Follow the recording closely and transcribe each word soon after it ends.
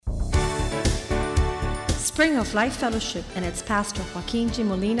Spring of Life Fellowship and its pastor Joaquin G.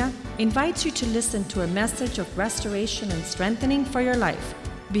 Molina invites you to listen to a message of restoration and strengthening for your life.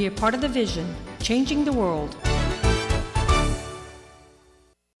 Be a part of the vision, changing the world.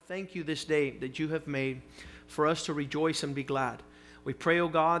 Thank you this day that you have made for us to rejoice and be glad. We pray, O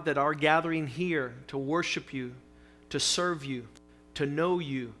God, that our gathering here to worship you, to serve you, to know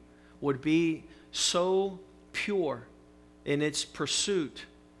you would be so pure in its pursuit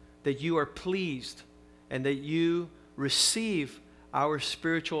that you are pleased and that you receive our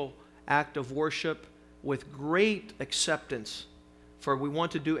spiritual act of worship with great acceptance. For we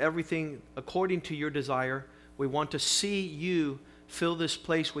want to do everything according to your desire. We want to see you fill this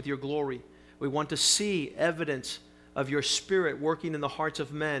place with your glory. We want to see evidence of your Spirit working in the hearts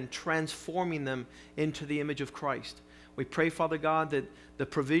of men, transforming them into the image of Christ. We pray, Father God, that the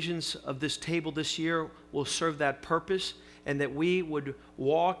provisions of this table this year will serve that purpose, and that we would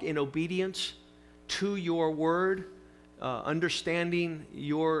walk in obedience to your word, understanding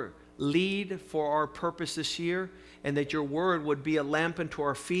your lead for our purpose this year, and that your word would be a lamp unto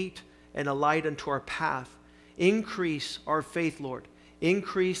our feet and a light unto our path. Increase our faith, Lord.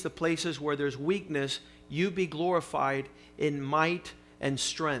 Increase the places where there's weakness. You be glorified in might and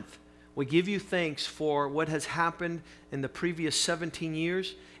strength. We give you thanks for what has happened in the previous 17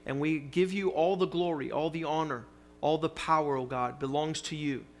 years, and we give you all the glory, all the honor, all the power, O God, belongs to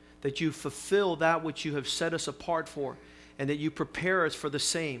you, that you fulfill that which you have set us apart for, and that you prepare us for the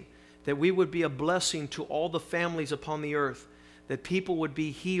same, that we would be a blessing to all the families upon the earth, that people would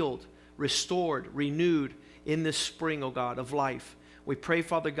be healed, restored, renewed in this spring, O God, of life. We pray,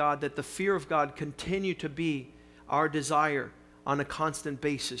 Father God, that the fear of God continue to be our desire on a constant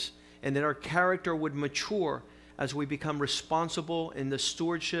basis, and that our character would mature as we become responsible in the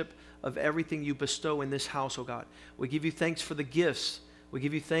stewardship of everything you bestow in this house, O God. We give you thanks for the gifts. We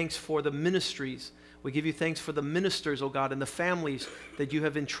give you thanks for the ministries. We give you thanks for the ministers, O God, and the families that you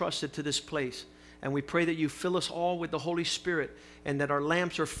have entrusted to this place. And we pray that you fill us all with the Holy Spirit, and that our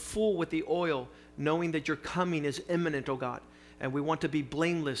lamps are full with the oil, knowing that your coming is imminent, O God. And we want to be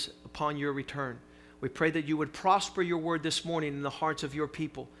blameless upon your return. We pray that you would prosper your word this morning in the hearts of your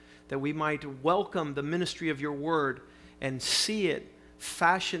people, that we might welcome the ministry of your word and see it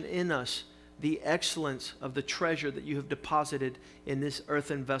fashion in us the excellence of the treasure that you have deposited in this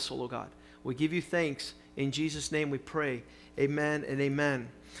earthen vessel, O God. We give you thanks. In Jesus' name we pray. Amen and amen.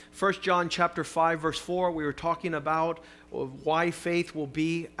 1 John chapter 5, verse 4, we were talking about why faith will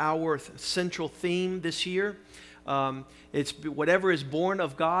be our central theme this year. It's whatever is born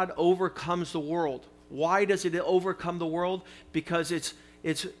of God overcomes the world. Why does it overcome the world? Because it's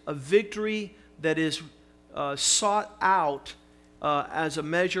a victory that is sought out as a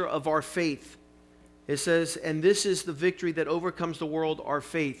measure of our faith. It says, and this is the victory that overcomes the world, our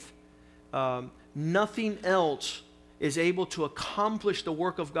faith. Nothing else is able to accomplish the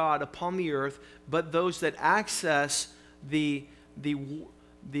work of God upon the earth but those that access the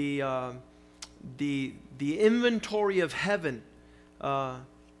inventory of heaven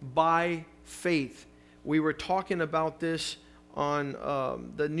by faith. We were talking about this on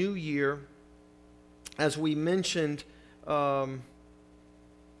the new year, as we mentioned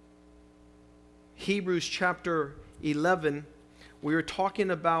Hebrews chapter 11. We were talking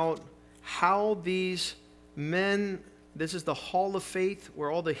about how these men, this is the hall of faith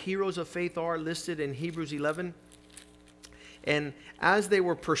where all the heroes of faith are listed in Hebrews 11. And as they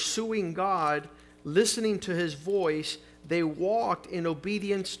were pursuing God, listening to his voice, they walked in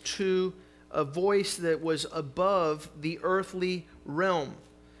obedience to a voice that was above the earthly realm.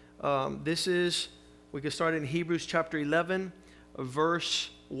 We could start in Hebrews chapter 11,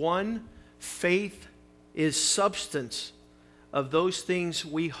 verse 1. Faith is substance of those things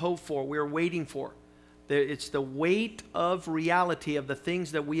we hope for, we're waiting for. It's the weight of reality of the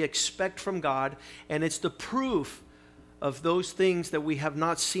things that we expect from God, and it's the proof of those things that we have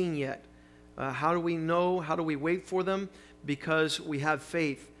not seen yet. How do we know? How do we wait for them? Because we have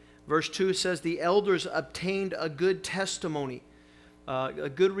faith. Verse 2 says, the elders obtained a good testimony, a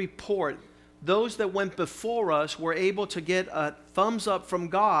good report. Those that went before us were able to get a thumbs up from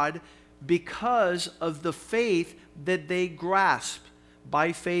God because of the faith that they grasped.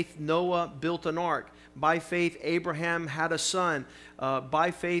 By faith, Noah built an ark. By faith, Abraham had a son.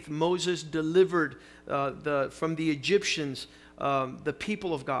 By faith, Moses delivered from the Egyptians the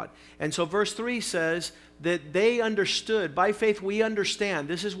people of God. And so verse 3 says that they understood. By faith, we understand.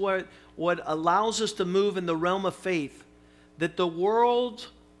 This is what allows us to move in the realm of faith. That the world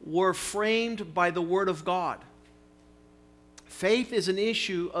were framed by the Word of God. Faith is an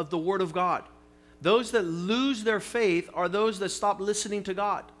issue of the Word of God. Those that lose their faith are those that stop listening to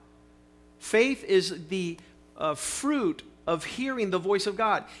God. Faith is the fruit of hearing the voice of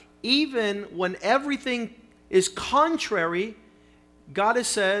God. Even when everything is contrary, God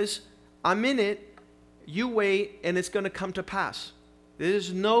says, I'm in it, you wait, and it's going to come to pass.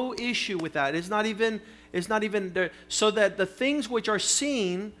 There's no issue with that. It's not even there. So that the things which are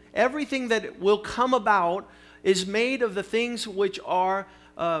seen, everything that will come about is made of the things which are,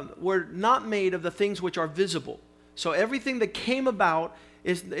 were not made of the things which are visible. So everything that came about,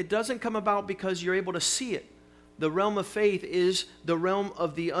 it doesn't come about because you're able to see it. The realm of faith is the realm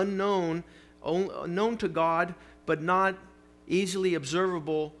of the unknown, known to God, but not easily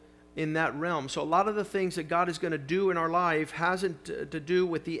observable in that realm. So a lot of the things that God is going to do in our life hasn't to do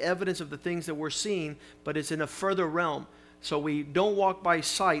with the evidence of the things that we're seeing, but it's in a further realm. So we don't walk by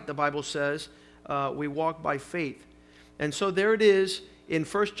sight, the Bible says. We walk by faith. And so there it is in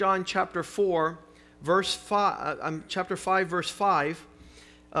 1 John chapter 4, verse 5, chapter 5, verse 5.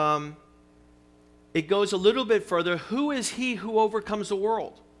 It goes a little bit further. Who is he who overcomes the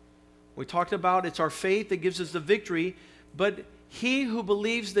world? We talked about it's our faith that gives us the victory, but he who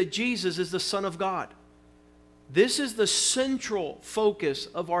believes that Jesus is the Son of God. This is the central focus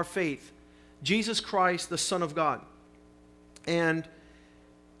of our faith. Jesus Christ, the Son of God. And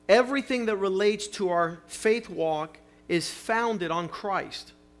everything that relates to our faith walk is founded on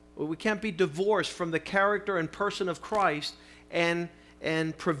Christ. We can't be divorced from the character and person of Christ and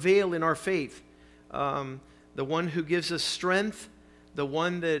prevail in our faith. The one who gives us strength, the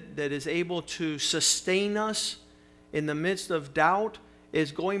one that is able to sustain us in the midst of doubt,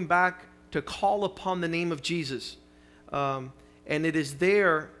 is going back to call upon the name of Jesus. And it is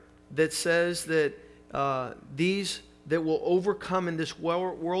there that says that these that will overcome in this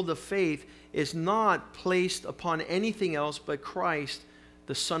world of faith is not placed upon anything else but Christ,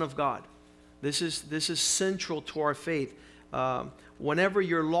 the Son of God. This is central to our faith. Whenever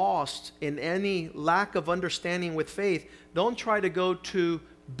you're lost in any lack of understanding with faith, don't try to go to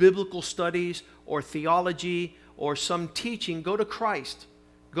biblical studies or theology or some teaching. Go to Christ.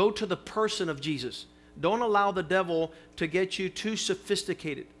 Go to the person of Jesus. Don't allow the devil to get you too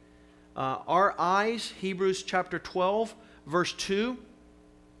sophisticated. Our eyes, Hebrews chapter 12, verse 2,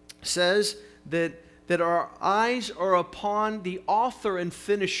 says that our eyes are upon the author and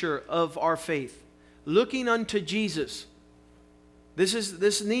finisher of our faith, looking unto Jesus.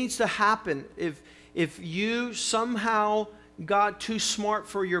 This needs to happen. If you somehow got too smart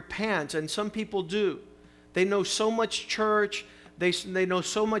for your pants, and some people do, they know so much church, they know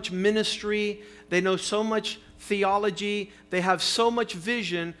so much ministry, they know so much theology, they have so much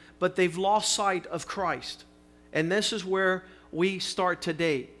vision, but they've lost sight of Christ. And this is where we start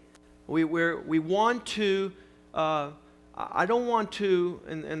today. We want to, I don't want to,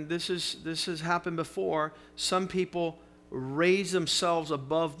 and this has happened before, some people raise themselves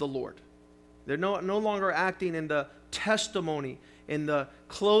above the Lord. They're no longer acting in the testimony, in the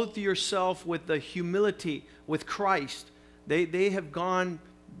clothe yourself with the humility with Christ. They have gone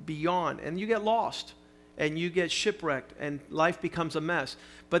beyond, and you get lost, and you get shipwrecked, and life becomes a mess.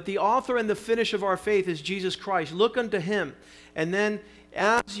 But the author and the finish of our faith is Jesus Christ. Look unto Him, and then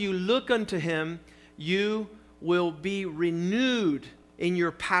as you look unto Him, you will be renewed in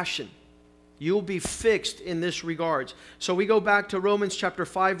your passion. You'll be fixed in this regards. So we go back to Romans chapter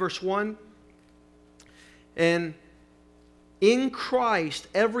 5, verse 1. And in Christ,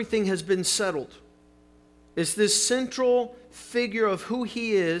 everything has been settled. It's this central figure of who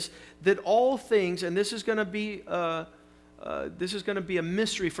He is, that all things, and this is going to be a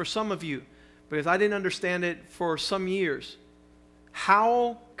mystery for some of you, because I didn't understand it for some years.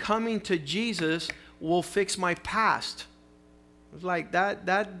 How coming to Jesus will fix my past? It's like that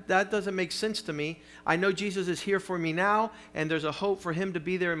doesn't make sense to me. I know Jesus is here for me now, and there's a hope for Him to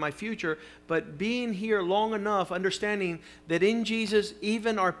be there in my future. But being here long enough, understanding that in Jesus,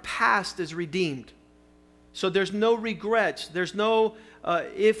 even our past is redeemed. So there's no regrets. There's no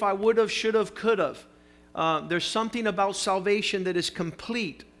if I would have, should have, could have. There's something about salvation that is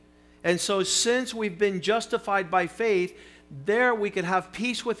complete. And so since we've been justified by faith, there we can have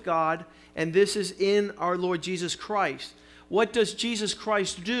peace with God, and this is in our Lord Jesus Christ. What does Jesus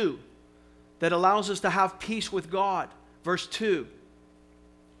Christ do that allows us to have peace with God? Verse 2.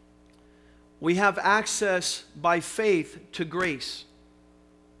 We have access by faith to grace.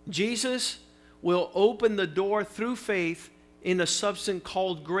 Jesus will open the door through faith in a substance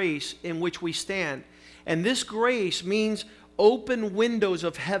called grace, in which we stand. And this grace means open windows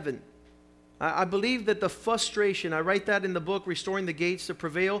of heaven. I believe that the frustration, I write that in the book, Restoring the Gates to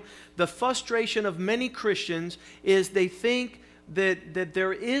Prevail, the frustration of many Christians is they think that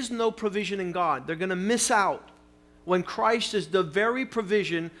there is no provision in God. They're going to miss out. when Christ is the very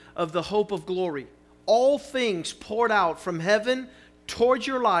provision of the hope of glory. All things poured out from heaven towards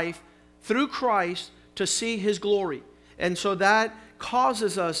your life through Christ to see His glory. And so that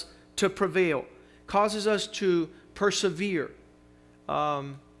causes us to prevail, causes us to persevere. 2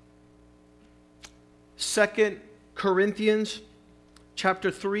 Corinthians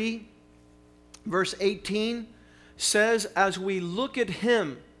chapter 3, verse 18 says, as we look at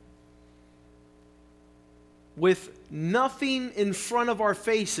Him with nothing in front of our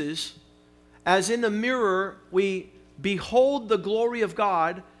faces, as in a mirror we behold the glory of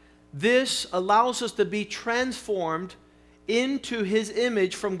God, this allows us to be transformed into His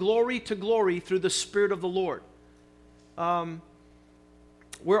image from glory to glory through the Spirit of the Lord.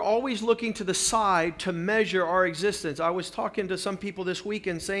 We're always looking to the side to measure our existence. I was talking to some people this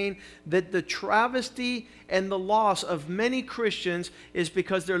weekend saying that the travesty and the loss of many Christians is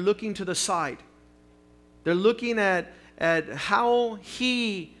because they're looking to the side. They're looking at how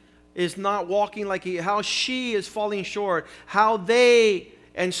he is not walking like he, how she is falling short, how they,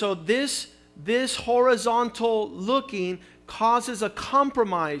 and so this horizontal looking causes a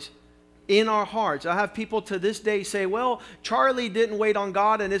compromise in our hearts. I have people to this day say, well, Charlie didn't wait on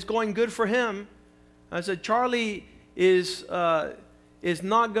God and it's going good for him. I said, Charlie is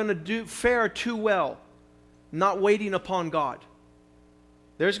not going to fare too well not waiting upon God.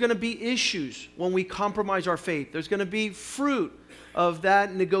 There's going to be issues when we compromise our faith. There's going to be fruit of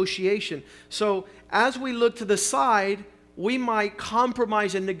that negotiation. So as we look to the side, we might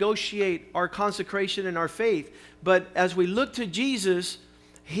compromise and negotiate our consecration and our faith. But as we look to Jesus,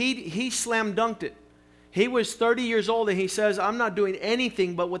 He slam dunked it. He was 30 years old and He says, I'm not doing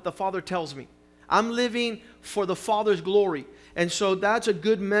anything but what the Father tells me. I'm living for the Father's glory. And so that's a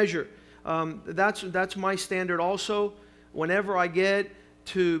good measure. That's my standard also. Whenever I get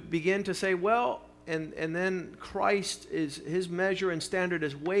to begin to say, well, and then Christ is, His measure and standard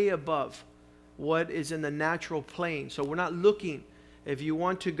is way above what is in the natural plane. So we're not looking. If you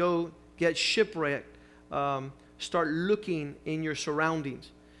want to go get shipwrecked, start looking in your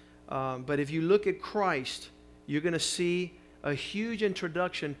surroundings. But if you look at Christ, you're going to see a huge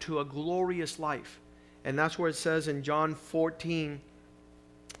introduction to a glorious life. And that's where it says in John 14,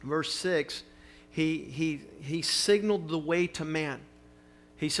 verse 6, he signaled the way to man.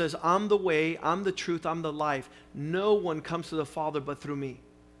 He says, I'm the way, I'm the truth, I'm the life. No one comes to the Father but through me.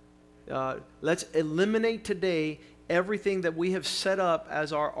 Let's eliminate today everything that we have set up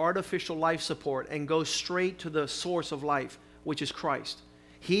as our artificial life support and go straight to the source of life, which is Christ.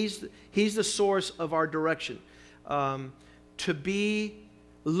 He's the source of our direction. To be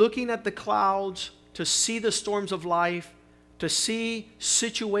looking at the clouds, to see the storms of life, to see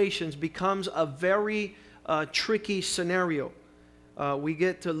situations becomes a very tricky scenario. We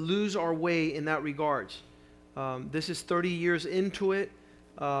get to lose our way in that regards. This is 30 years into it.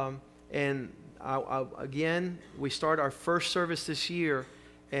 And again, we start our first service this year,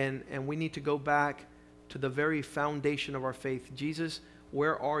 and we need to go back to the very foundation of our faith. Jesus,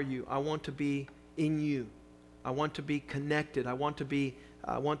 where are you? I want to be in you. I want to be connected. I want the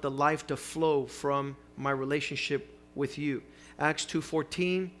life to flow from my relationship with you. Acts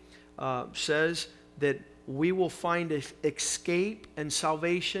 2:14 says that we will find escape and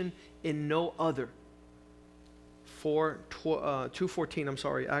salvation in no other. 2:14, I'm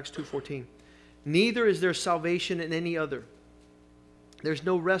sorry, Acts 2:14. Neither is there salvation in any other. There's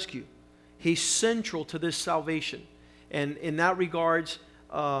no rescue. He's central to this salvation. And in that regards,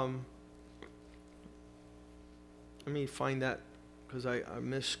 let me find that because I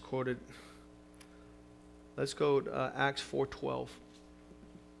misquoted. Let's go to Acts 4:12.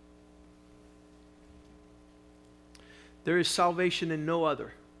 There is salvation in no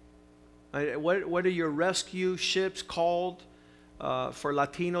other. What are your rescue ships called? For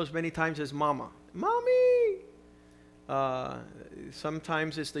Latinos, many times it's mama. Mommy!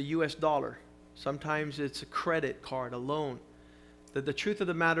 Sometimes it's the US dollar. Sometimes it's a credit card, a loan. The truth of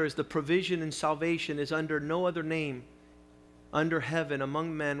the matter is the provision and salvation is under no other name under heaven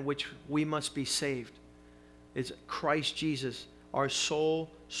among men which we must be saved. It's Christ Jesus, our sole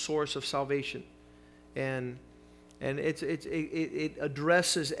source of salvation. And it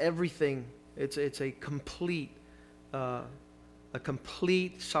addresses everything. It's a complete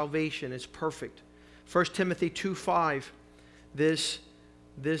salvation. It's perfect. 1 Timothy 2:5, this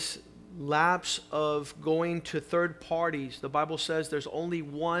lapse of going to third parties, the Bible says there's only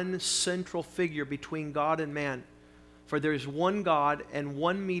one central figure between God and man. For there is one God and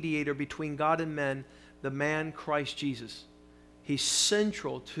one mediator between God and men, the man Christ Jesus. He's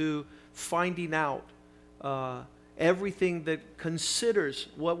central to finding out everything that considers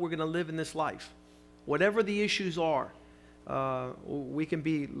what we're going to live in this life. whatever the issues are. We can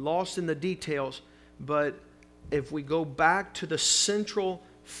be lost in the details, but if we go back to the central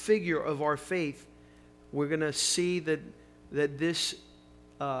figure of our faith, we're going to see that this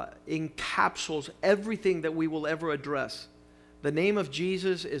encapsulates everything that we will ever address. The name of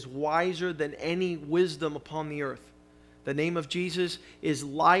Jesus is wiser than any wisdom upon the earth. The name of Jesus is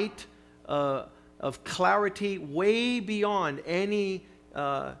light of clarity way beyond any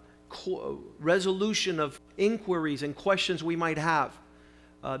resolution of inquiries and questions we might have.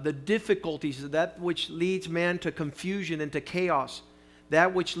 The difficulties, that which leads man to confusion and to chaos,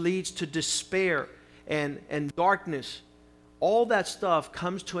 that which leads to despair and darkness, all that stuff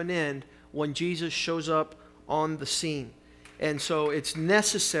comes to an end when Jesus shows up on the scene. And so it's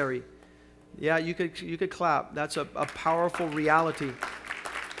necessary. Yeah, you could clap. That's a powerful reality.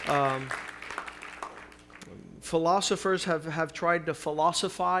 Philosophers have tried to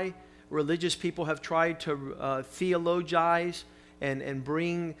philosophize. Religious people have tried to theologize and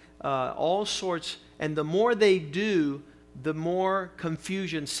bring all sorts. And the more they do, the more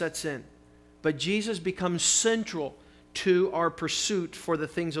confusion sets in. But Jesus becomes central to our pursuit for the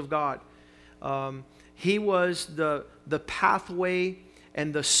things of God. He was the pathway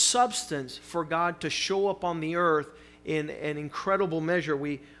and the substance for God to show up on the earth in an incredible measure.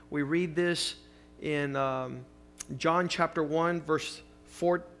 We read this in John chapter 1, verse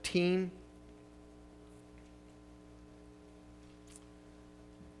 14.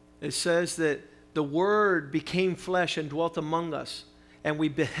 It says that the Word became flesh and dwelt among us, and we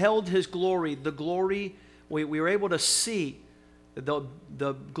beheld His glory. The glory, we were able to see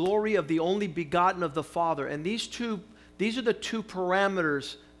the glory of the only begotten of the Father. And these are the two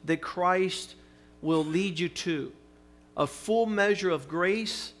parameters that Christ will lead you to: a full measure of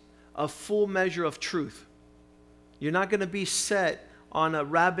grace, a full measure of truth. You're not going to be set on a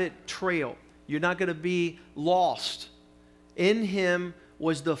rabbit trail. You're not going to be lost. In Him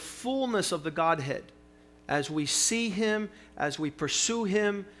was the fullness of the Godhead. As we see Him, as we pursue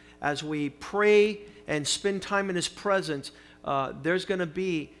Him, as we pray and spend time in His presence, there's going to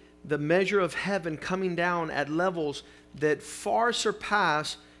be the measure of heaven coming down at levels that far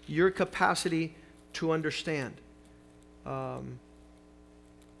surpass your capacity to understand.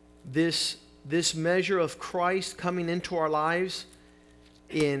 This measure of Christ coming into our lives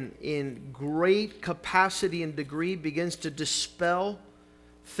in great capacity and degree begins to dispel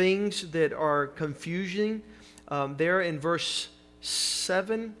things that are confusing. There in verse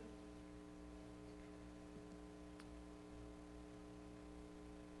 7,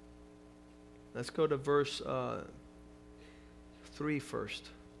 let's go to verse 3 first.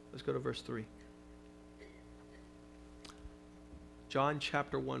 Let's go to verse 3. John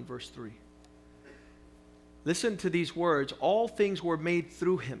chapter 1, verse 3. Listen to these words. All things were made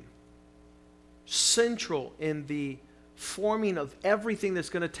through Him. Central in the forming of everything that's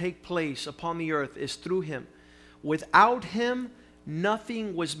going to take place upon the earth is through Him. Without Him,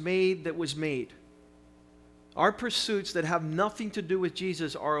 nothing was made that was made. Our pursuits that have nothing to do with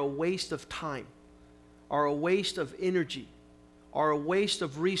Jesus are a waste of time, are a waste of energy, are a waste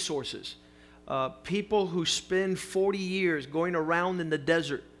of resources. People who spend 40 years going around in the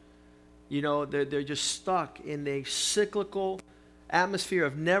desert, they're just stuck in a cyclical atmosphere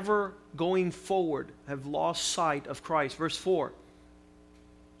of never going forward, have lost sight of Christ. Verse 4.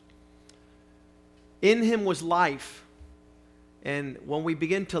 In Him was life. And when we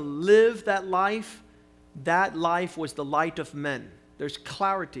begin to live that life was the light of men. There's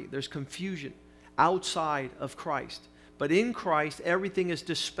clarity, there's confusion outside of Christ. But in Christ, everything is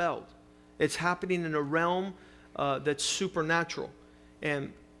dispelled. It's happening in a realm that's supernatural.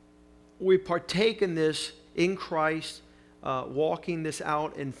 And we partake in this in Christ, walking this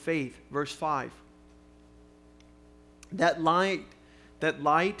out in faith. Verse 5. That light,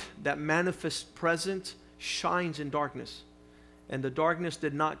 that manifest presence shines in darkness. And the darkness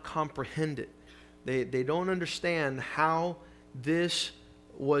did not comprehend it. They don't understand how this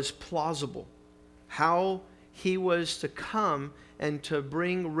was plausible. How He was to come and to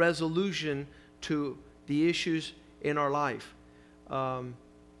bring resolution to the issues in our life.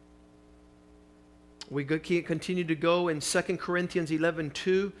 We continue to go in 2 Corinthians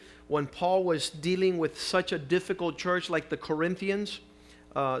 11:2, when Paul was dealing with such a difficult church like the Corinthians.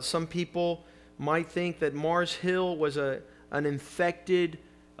 Some people might think that Mars Hill was an infected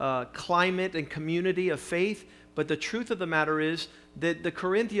climate and community of faith, but the truth of the matter is that the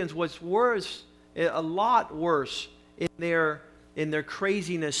Corinthians was worse, a lot worse in their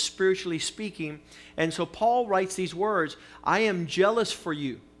craziness, spiritually speaking. And so Paul writes these words: I am jealous for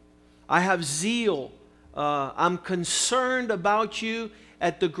you. I have zeal. I'm concerned about you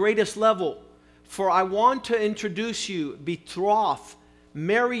at the greatest level. For I want to introduce you, betroth,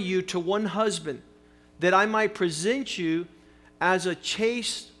 marry you to one husband, that I might present you as a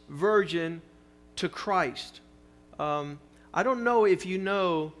chaste virgin to Christ. I don't know if you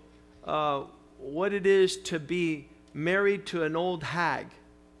know what it is to be married to an old hag,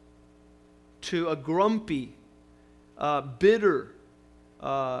 to a grumpy, bitter,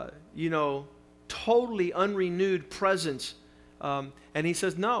 totally unrenewed presence. And he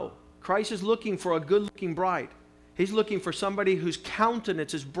says, no, Christ is looking for a good-looking bride. He's looking for somebody whose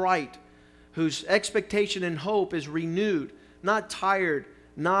countenance is bright, whose expectation and hope is renewed, not tired,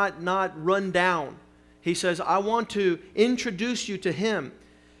 not run down. He says, I want to introduce you to him.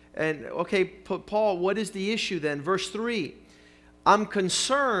 And, okay, Paul, what is the issue then? Verse 3, I'm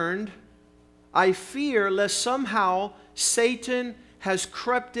concerned, I fear, lest somehow Satan has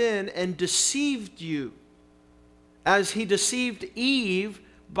crept in and deceived you, as he deceived Eve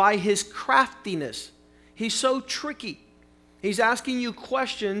by his craftiness. He's so tricky. He's asking you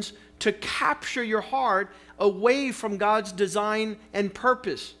questions to capture your heart away from God's design and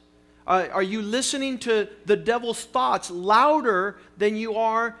purpose. Are you listening to the devil's thoughts louder than you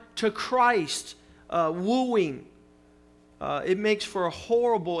are to Christ wooing? It makes for a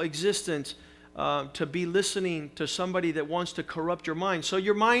horrible existence to be listening to somebody that wants to corrupt your mind. So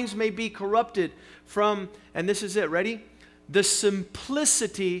your minds may be corrupted from, and this is it, ready? The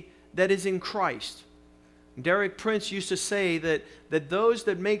simplicity that is in Christ. Derek Prince used to say that those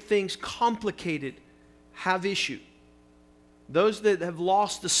that make things complicated have issue. Those that have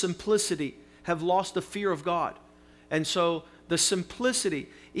lost the simplicity have lost the fear of God. And so the simplicity,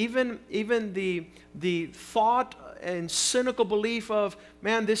 even the thought and cynical belief of,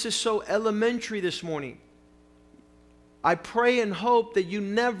 man, this is so elementary this morning. I pray and hope that you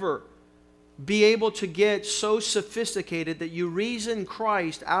never be able to get so sophisticated that you reason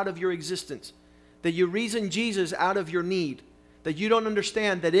Christ out of your existence, that you reason Jesus out of your need, that you don't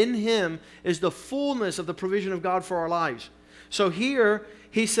understand that in him is the fullness of the provision of God for our lives. So here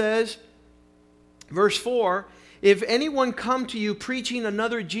he says, verse 4, if anyone come to you preaching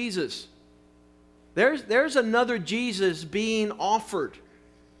another Jesus, there's another Jesus being offered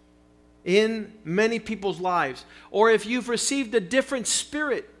in many people's lives. Or if you've received a different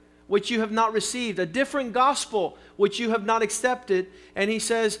spirit which you have not received, a different gospel which you have not accepted, and he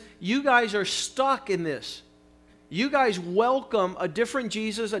says, you guys are stuck in this. You guys welcome a different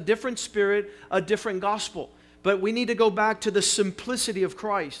Jesus, a different spirit, a different gospel. But we need to go back to the simplicity of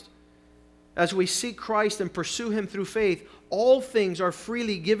Christ. As we seek Christ and pursue him through faith, all things are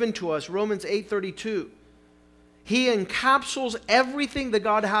freely given to us. Romans 8:32. He encapsulates everything that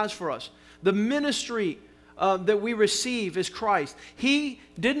God has for us. The ministry that we receive is Christ. He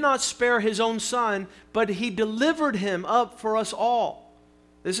did not spare his own son, but he delivered him up for us all.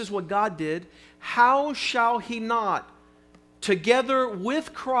 This is what God did. How shall he not, together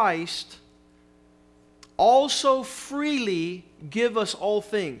with Christ, also freely give us all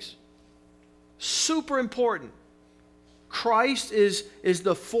things? Super important. Christ is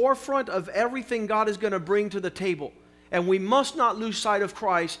the forefront of everything God is going to bring to the table. And we must not lose sight of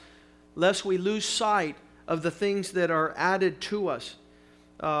Christ, lest we lose sight of the things that are added to us.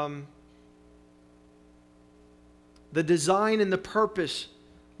 The design and the purpose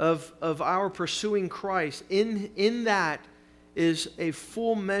of our pursuing Christ, in that is a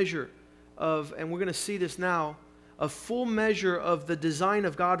full measure of, and we're going to see this now, a full measure of the design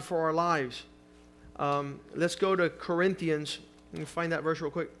of God for our lives. Let's go to Corinthians. Let me find that verse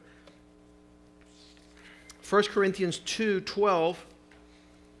real quick. 1 Corinthians 2:12.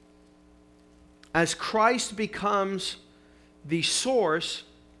 As Christ becomes the source,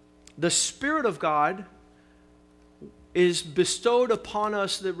 the Spirit of God is bestowed upon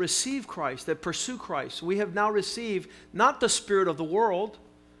us that receive Christ, that pursue Christ. We have now received not the spirit of the world.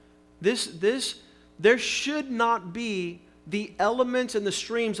 There should not be the elements and the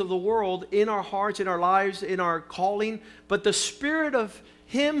streams of the world in our hearts, in our lives, in our calling, but the Spirit of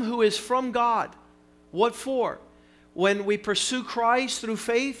him who is from God. What for? When we pursue Christ through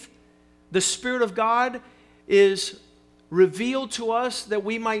faith, the Spirit of God is revealed to us that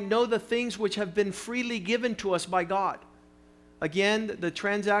we might know the things which have been freely given to us by God. Again, the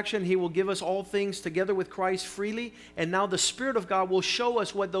transaction, he will give us all things together with Christ freely, and now the Spirit of God will show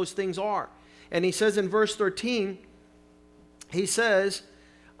us what those things are. And he says in verse 13, he says,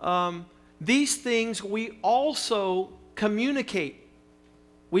 these things we also communicate.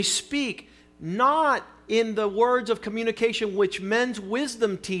 We speak not in the words of communication which men's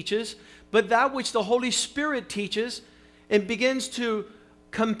wisdom teaches, but that which the Holy Spirit teaches, and begins to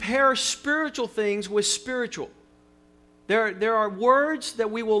compare spiritual things with spiritual. There are words that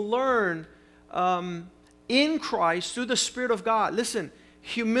we will learn in Christ through the Spirit of God. Listen,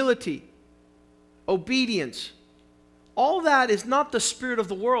 humility, obedience, all that is not the spirit of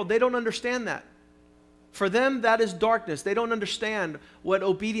the world. They don't understand that. For them, that is darkness. They don't understand what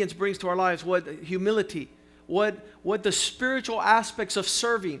obedience brings to our lives, what humility, what the spiritual aspects of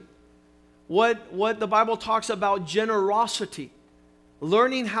serving, what the Bible talks about generosity,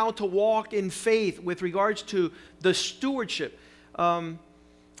 learning how to walk in faith with regards to the stewardship.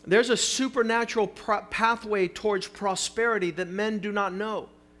 There's a supernatural pathway towards prosperity that men do not know.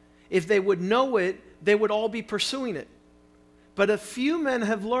 If they would know it, they would all be pursuing it. But a few men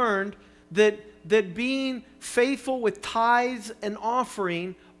have learned that being faithful with tithes and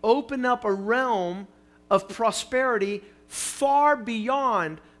offering open up a realm of prosperity far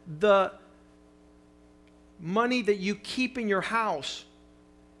beyond the money that you keep in your house.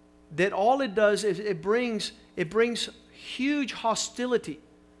 That all it does is it brings huge hostility.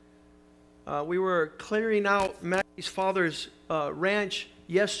 We were clearing out Maggie's father's ranch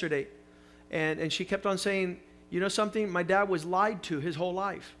yesterday, and she kept on saying, you know something, my dad was lied to his whole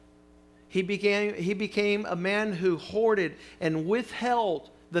life. He became a man who hoarded and withheld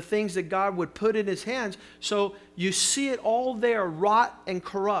the things that God would put in his hands. So you see it all there, rot and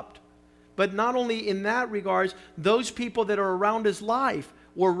corrupt. But not only in that regards, those people that are around his life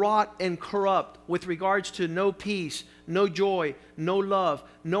were rot and corrupt with regards to no peace, no joy, no love,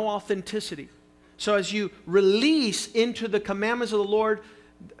 no authenticity. So as you release into the commandments of the Lord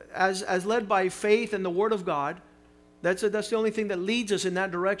as led by faith and the Word of God, that's the only thing that leads us in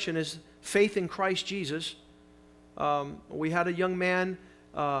that direction is faith in Christ Jesus. We had a young man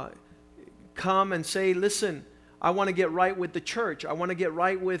come and say, listen, I want to get right with the church. I want to get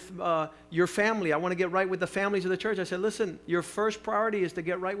right with your family. I want to get right with the families of the church. I said, listen, your first priority is to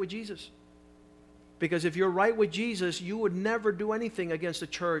get right with Jesus. Because if you're right with Jesus, you would never do anything against the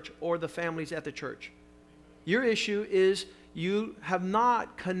church or the families at the church. Your issue is you have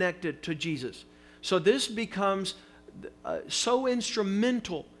not connected to Jesus. So this becomes so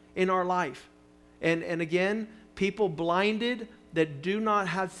instrumental in our life. And again, people blinded that do not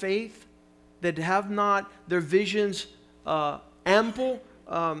have faith, that have not their visions ample,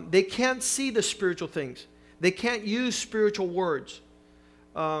 they can't see the spiritual things. They can't use spiritual words.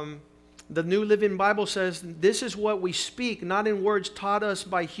 The New Living Bible says, this is what we speak, not in words taught us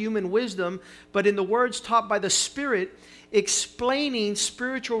by human wisdom, but in the words taught by the Spirit, explaining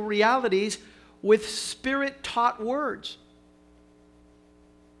spiritual realities with Spirit-taught words.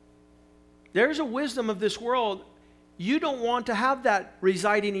 There's a wisdom of this world. You don't want to have that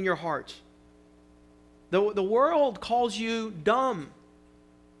residing in your hearts. The world calls you dumb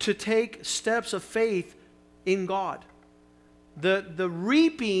to take steps of faith in God. The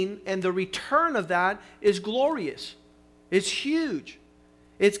reaping and the return of that is glorious. It's huge.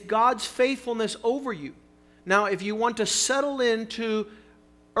 It's God's faithfulness over you. Now, if you want to settle into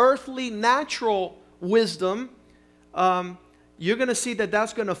earthly, natural wisdom, you're going to see that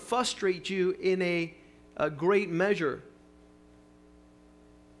that's going to frustrate you in a great measure.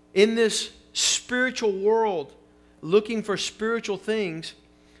 In this spiritual world, looking for spiritual things,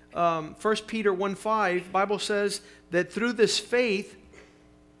 1 Peter 1:5, Bible says that through this faith,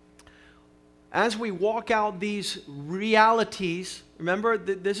 as we walk out these realities, remember,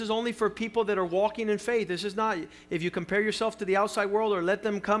 this is only for people that are walking in faith. This is not, if you compare yourself to the outside world or let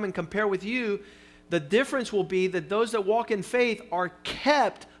them come and compare with you, the difference will be that those that walk in faith are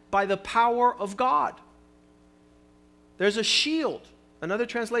kept by the power of God. There's a shield. Another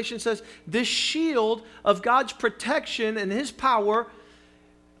translation says, this shield of God's protection and His power,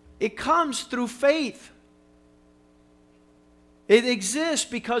 it comes through faith. It exists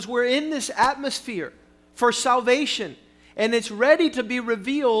because we're in this atmosphere for salvation, and it's ready to be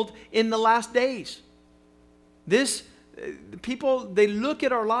revealed in the last days. People, they look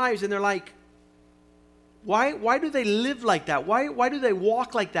at our lives and they're like, why do they live like that? Why do they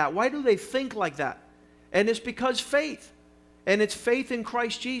walk like that? Why do they think like that? And it's because faith. And it's faith in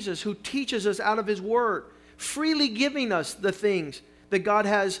Christ Jesus, who teaches us out of His Word, freely giving us the things that God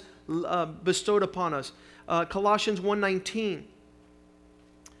has bestowed upon us. Colossians 1:19.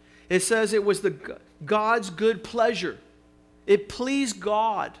 It says it was God's good pleasure. It pleased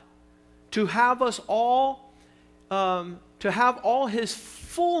God to have us all, to have all His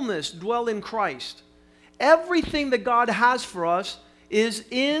fullness dwell in Christ. Everything that God has for us is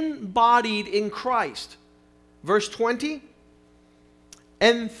embodied in Christ. Verse 20.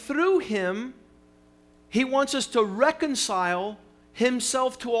 And through Him, He wants us to reconcile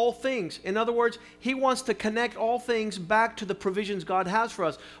Himself to all things. In other words, He wants to connect all things back to the provisions God has for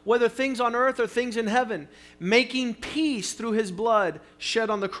us, whether things on earth or things in heaven, making peace through His blood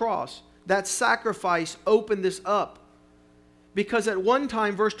shed on the cross. that sacrifice opened this up. Because at one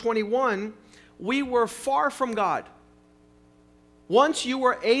time, verse 21, we were far from God. Once you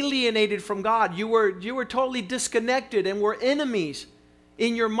were alienated from God, you were totally disconnected and were enemies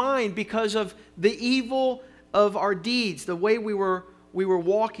in your mind because of the evil of our deeds, the way we were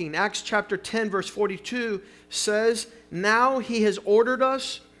walking. Acts chapter 10 verse 42 says, now he has ordered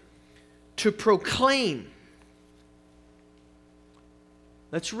us to proclaim.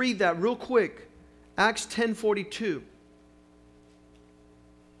 Let's read that real quick. Acts 10:42.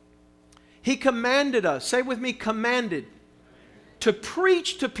 He commanded us, say with me, commanded, to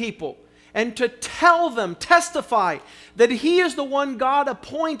preach to people and to tell them, testify that he is the one God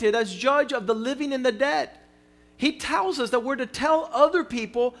appointed as judge of the living and the dead. He tells us that we're to tell other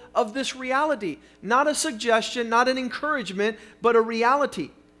people of this reality. Not a suggestion, not an encouragement, but a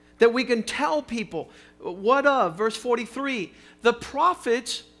reality. That we can tell people. What of? Verse 43. The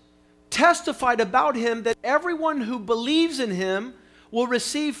prophets testified about him that everyone who believes in him will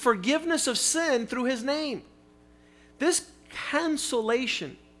receive forgiveness of sin through his name. This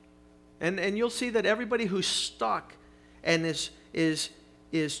cancellation, and you'll see that everybody who's stuck and is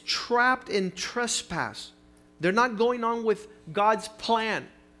trapped in trespass, they're not going on with God's plan.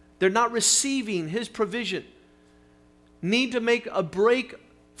 They're not receiving his provision. Need to make a break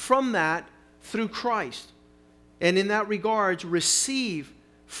from that through Christ. And in that regard, receive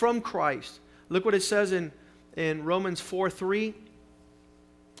from Christ. Look what it says in Romans 4:3.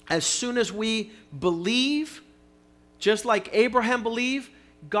 As soon as we believe, just like Abraham believed,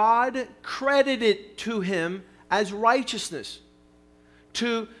 God credited to him as righteousness.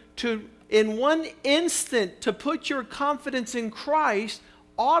 To in one instant, to put your confidence in Christ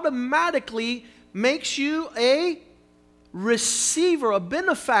automatically makes you a receiver, a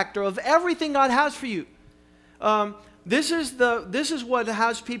benefactor of everything God has for you. This is what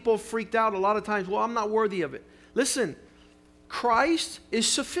has people freaked out a lot of times. Well, I'm not worthy of it. Listen, Christ is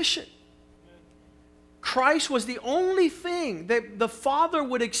sufficient. Christ was the only thing that the Father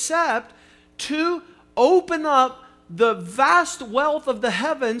would accept to open up the vast wealth of the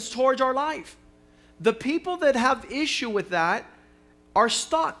heavens towards our life. The people that have issue with that are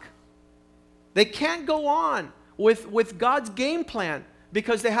stuck. They can't go on with God's game plan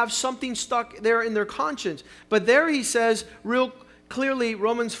because they have something stuck there in their conscience. But there he says real clearly,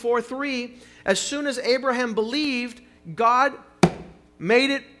 Romans 4:3, as soon as Abraham believed, God made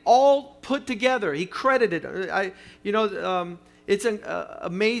it all put together. He credited. It's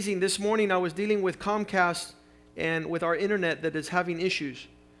amazing. This morning I was dealing with Comcast and with our internet that is having issues.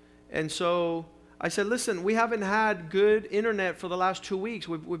 And so I said, listen, we haven't had good internet for the last 2 weeks.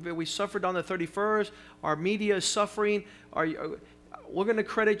 We suffered on the 31st. Our media is suffering. We're going to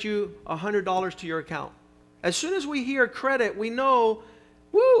credit you $100 to your account. As soon as we hear credit, we know,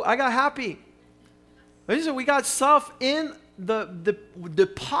 woo, I got happy. We got stuff in the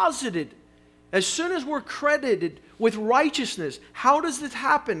deposited. As soon as we're credited with righteousness, how does this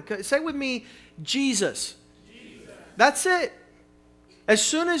happen? Say with me, Jesus. That's it. As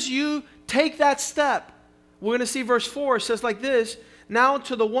soon as you take that step, we're going to see verse 4 says like this, now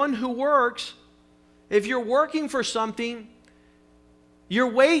to the one who works, if you're working for something, your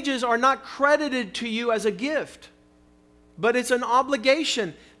wages are not credited to you as a gift, but it's an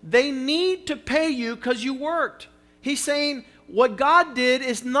obligation. They need to pay you because you worked. He's saying what God did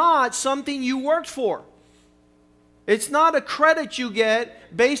is not something you worked for. It's not a credit you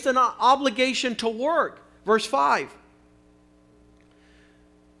get based on an obligation to work. Verse 5.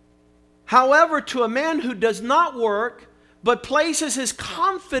 However, to a man who does not work, but places his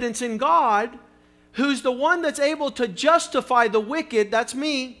confidence in God, who's the one that's able to justify the wicked, that's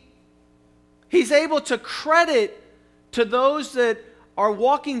me. He's able to credit to those that are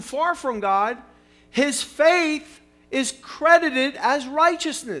walking far from God. His faith is credited as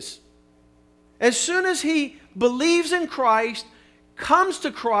righteousness. As soon as he believes in Christ, comes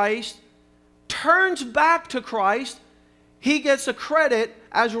to Christ, turns back to Christ, he gets a credit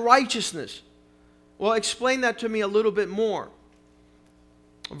as righteousness. Well, explain that to me a little bit more.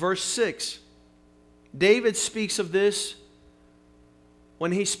 Verse 6. David speaks of this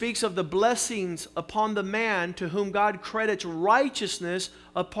when he speaks of the blessings upon the man to whom God credits righteousness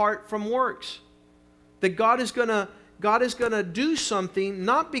apart from works. That God is going to do something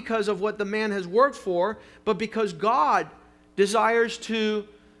not because of what the man has worked for, but because God desires to,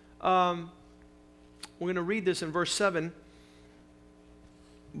 we're going to read this in verse 7.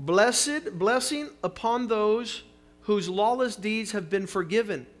 Blessing upon those whose lawless deeds have been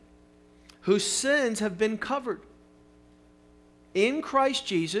forgiven, whose sins have been covered. In Christ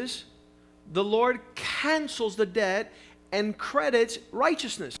Jesus, the Lord cancels the debt and credits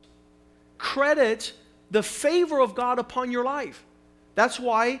righteousness. credit the favor of God upon your life. That's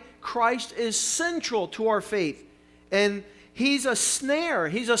why Christ is central to our faith. And He's a snare.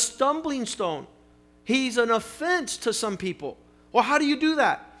 He's a stumbling stone. He's an offense to some people. Well, how do you do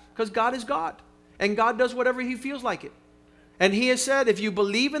that? Because God is God. And God does whatever He feels like it. And He has said, if you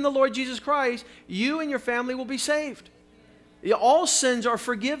believe in the Lord Jesus Christ, you and your family will be saved. All sins are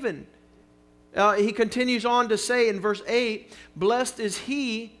forgiven. He continues on to say in verse 8, blessed is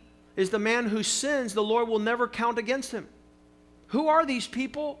the man whose sins the Lord will never count against him. Who are these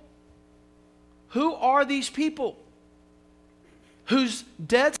people? Who are these people whose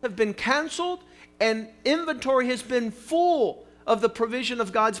debts have been canceled and inventory has been full of the provision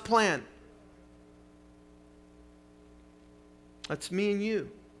of God's plan? That's me and you.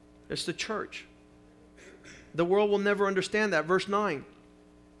 It's the church. The world will never understand that. Verse 9.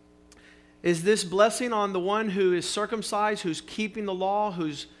 Is this blessing on the one who is circumcised, who's keeping the law,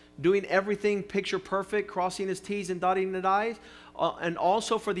 who's doing everything picture perfect, crossing his T's and dotting his I's, and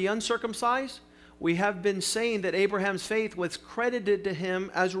also for the uncircumcised? We have been saying that Abraham's faith was credited to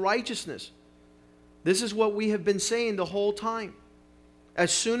him as righteousness. This is what we have been saying the whole time.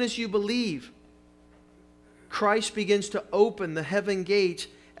 As soon as you believe, Christ begins to open the heaven gates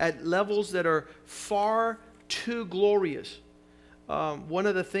at levels that are far too glorious. One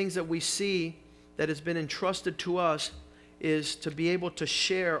of the things that we see that has been entrusted to us is to be able to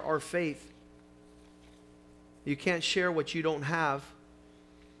share our faith. You can't share what you don't have.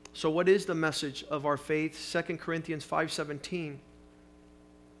 So what is the message of our faith? 2 Corinthians 5:17.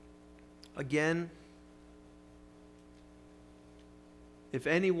 Again, if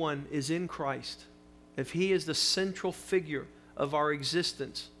anyone is in Christ, if He is the central figure of our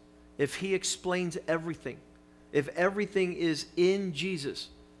existence, if He explains everything, if everything is in Jesus,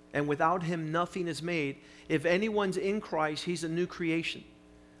 and without Him nothing is made, if anyone's in Christ, he's a new creation.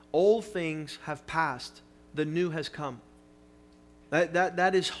 Old things have passed, the new has come.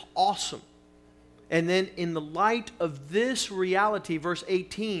 That is awesome. And then in the light of this reality, verse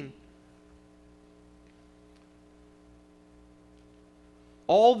 18,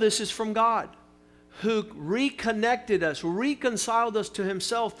 all this is from God, who reconnected us, reconciled us to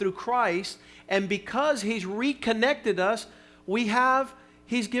Himself through Christ. And because He's reconnected us,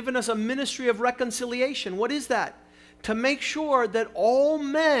 He's given us a ministry of reconciliation. What is that? To make sure that all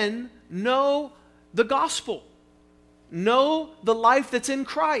men know the gospel, know the life that's in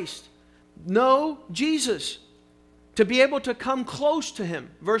Christ, know Jesus, to be able to come close to Him.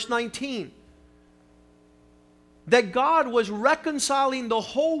 Verse 19. That God was reconciling the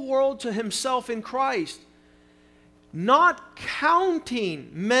whole world to Himself in Christ, not counting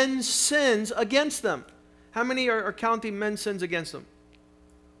men's sins against them. How many are counting men's sins against them?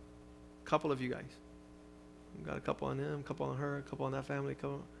 A couple of you guys. I've got a couple on him, a couple on her, a couple on that family.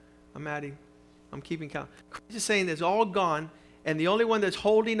 I'm adding. I'm keeping count. Christ is saying it's all gone, and the only one that's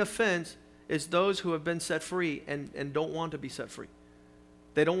holding offense is those who have been set free and don't want to be set free.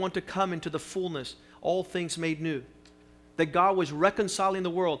 They don't want to come into the fullness, all things made new. That God was reconciling the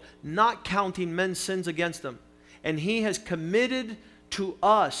world, not counting men's sins against them. And He has committed to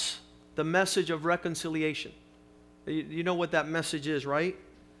us the message of reconciliation. You know what that message is, right?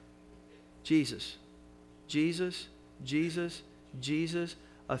 Jesus. Jesus, Jesus, Jesus,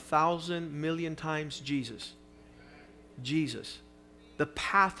 1,000 million times Jesus. Jesus. The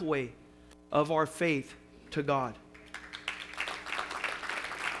pathway of our faith to God.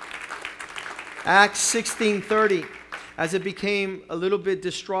 Acts 16:30. As it became a little bit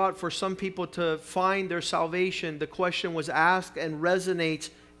distraught for some people to find their salvation, the question was asked and resonates,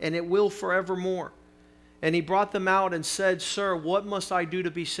 and it will forevermore. And He brought them out and said, "Sir, what must I do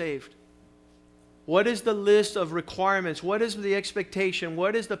to be saved?" What is the list of requirements? What is the expectation?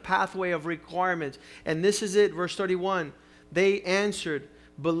 What is the pathway of requirements? And this is it, verse 31. They answered,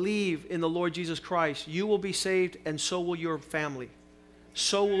 "Believe in the Lord Jesus Christ. You will be saved, and so will your family.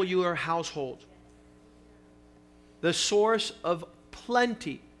 So will your household." The source of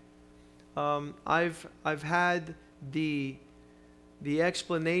plenty. I've had the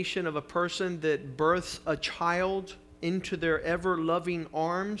explanation of a person that births a child into their ever-loving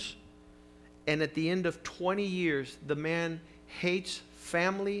arms, and at the end of 20 years, the man hates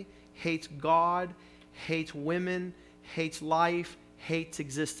family, hates God, hates women, hates life, hates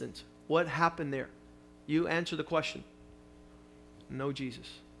existence. What happened there? You answer the question. No Jesus.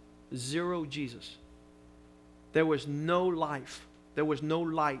 Zero Jesus. There was no life. There was no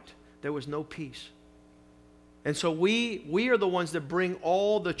light. There was no peace. And so we are the ones that bring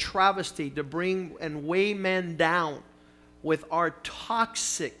all the travesty, to bring and weigh men down with our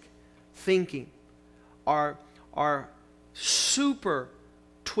toxic thinking, our super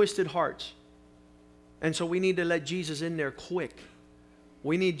twisted hearts. And so we need to let Jesus in there quick.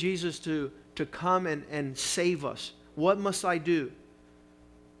 We need Jesus to come and save us. What must I do?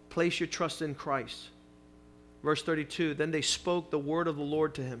 Place your trust in Christ. Verse 32, then they spoke the word of the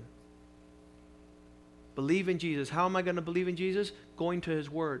Lord to him. Believe in Jesus. How am I going to believe in Jesus? Going to his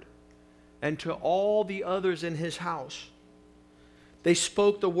word. And to all the others in his house. They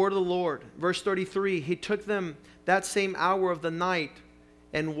spoke the word of the Lord. Verse 33, he took them that same hour of the night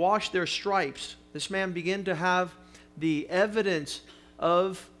and washed their stripes. This man began to have the evidence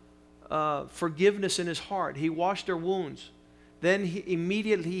of forgiveness in his heart. He washed their wounds. Then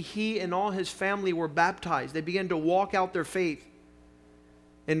immediately he and all his family were baptized. They began to walk out their faith.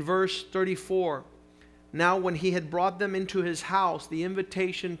 In verse 34, now when he had brought them into his house, the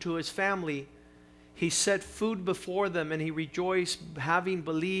invitation to his family, he set food before them, and he rejoiced, having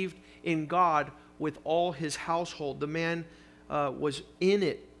believed in God with all his household. The man was in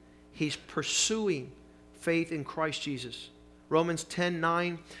it. He's pursuing faith in Christ Jesus. Romans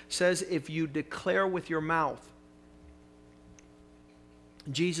 10:9 says, if you declare with your mouth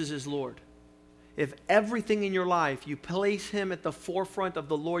Jesus is Lord, if everything in your life you place him at the forefront of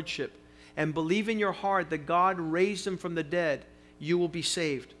the lordship and believe in your heart that God raised him from the dead, you will be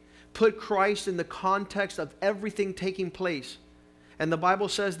saved. Put Christ in the context of everything taking place. And the Bible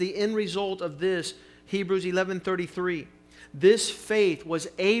says the end result of this, Hebrews 11:33, this faith was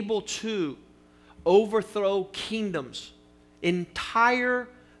able to overthrow kingdoms, entire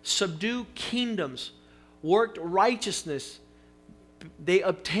subdue kingdoms, worked righteousness. They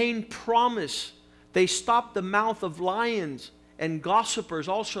obtained promise. They stopped the mouth of lions and gossipers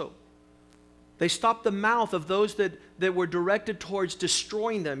also. They stopped the mouth of those that were directed towards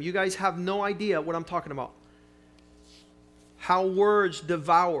destroying them. You guys have no idea what I'm talking about. How words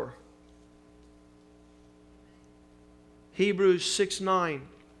devour. Hebrews 6:9.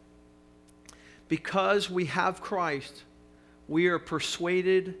 Because we have Christ, we are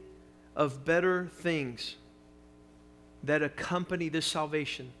persuaded of better things that accompany this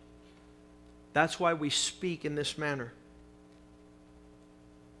salvation. That's why we speak in this manner.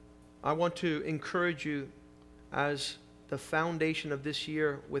 I want to encourage you as the foundation of this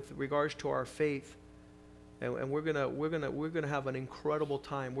year with regards to our faith, and we're gonna have an incredible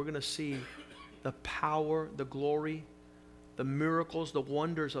time. We're gonna see the power, the glory, the miracles, the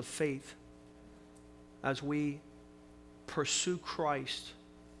wonders of faith as we pursue Christ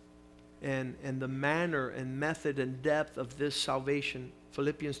and the manner and method and depth of this salvation.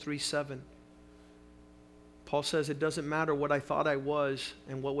 Philippians 3:7. Paul says, it doesn't matter what I thought I was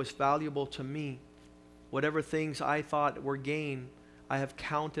and what was valuable to me. Whatever things I thought were gain, I have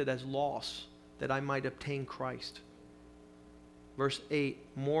counted as loss that I might obtain Christ. Verse 8,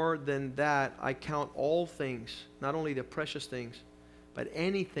 more than that, I count all things, not only the precious things, but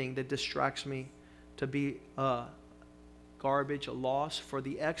anything that distracts me to be garbage, a loss for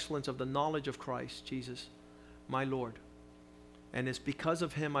the excellence of the knowledge of Christ Jesus, my Lord. And it's because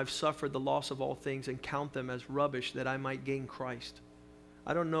of him I've suffered the loss of all things and count them as rubbish that I might gain Christ.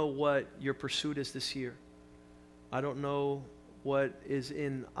 I don't know what your pursuit is this year. I don't know what is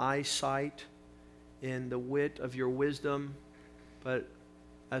in eyesight, in the wit of your wisdom. But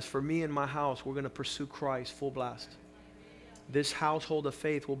as for me and my house, we're going to pursue Christ full blast. This household of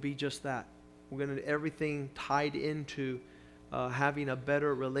faith will be just that. We're going to everything tied into having a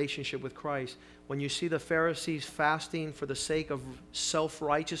better relationship with Christ. When you see the Pharisees fasting for the sake of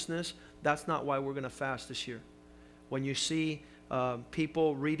self-righteousness, that's not why we're going to fast this year. When you see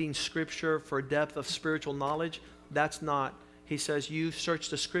people reading Scripture for depth of spiritual knowledge, that's not. He says, you search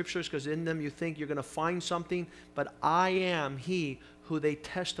the Scriptures because in them you think you're going to find something, but I am He who they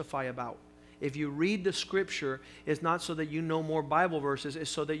testify about. If you read the Scripture, it's not so that you know more Bible verses, it's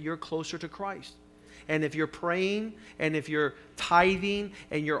so that you're closer to Christ. And if you're praying, and if you're tithing,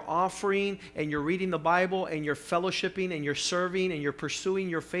 and you're offering, and you're reading the Bible, and you're fellowshipping, and you're serving, and you're pursuing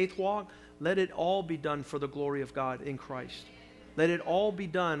your faith walk, let it all be done for the glory of God in Christ. Let it all be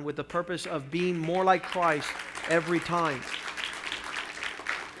done with the purpose of being more like Christ every time.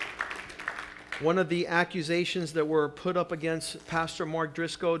 One of the accusations that were put up against Pastor Mark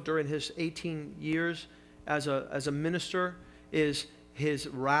Driscoll during his 18 years as a minister is his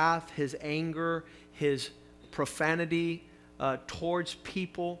wrath, his anger, his profanity towards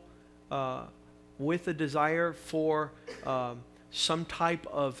people with a desire for some type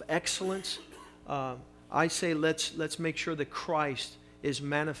of excellence. I say let's make sure that Christ is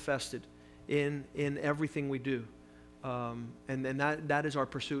manifested in everything we do. And that is our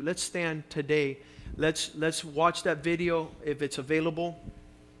pursuit. Let's stand today. Let's watch that video if it's available.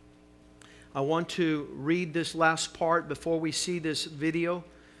 I want to read this last part before we see this video.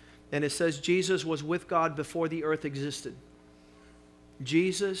 And it says, Jesus was with God before the earth existed.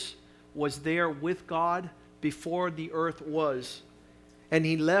 Jesus was there with God before the earth was. And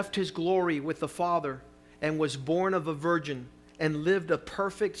he left his glory with the Father and was born of a virgin and lived a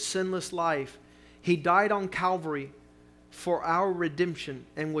perfect, sinless life. He died on Calvary for our redemption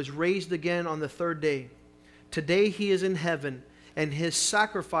and was raised again on the third day. Today he is in heaven, and his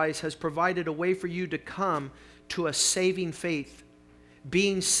sacrifice has provided a way for you to come to a saving faith.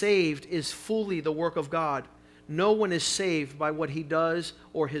 Being saved is fully the work of God. No one is saved by what he does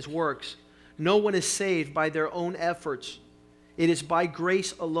or his works. No one is saved by their own efforts. It is by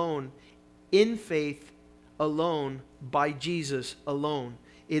grace alone, in faith alone, by Jesus alone.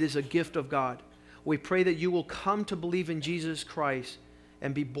 It is a gift of God. We pray that you will come to believe in Jesus Christ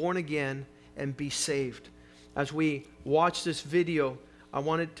and be born again and be saved. As we watch this video, I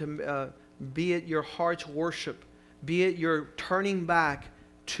want it to be it your heart's worship, be it your turning back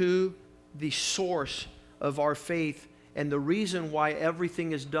to the source of our faith and the reason why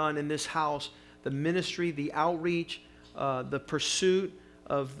everything is done in this house, the ministry, the outreach, the pursuit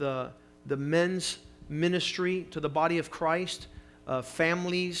of the men's ministry to the body of Christ,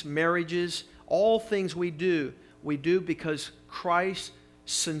 families, marriages, all things we do because Christ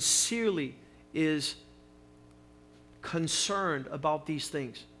sincerely is concerned about these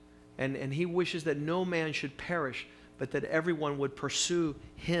things. And he wishes that no man should perish, but that everyone would pursue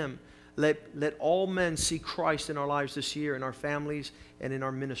him. Let all men see Christ in our lives this year, in our families, and in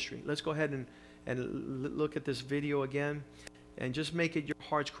our ministry. Let's go ahead and look at this video again, and just make it your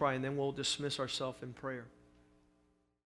heart's cry, and then we'll dismiss ourselves in prayer.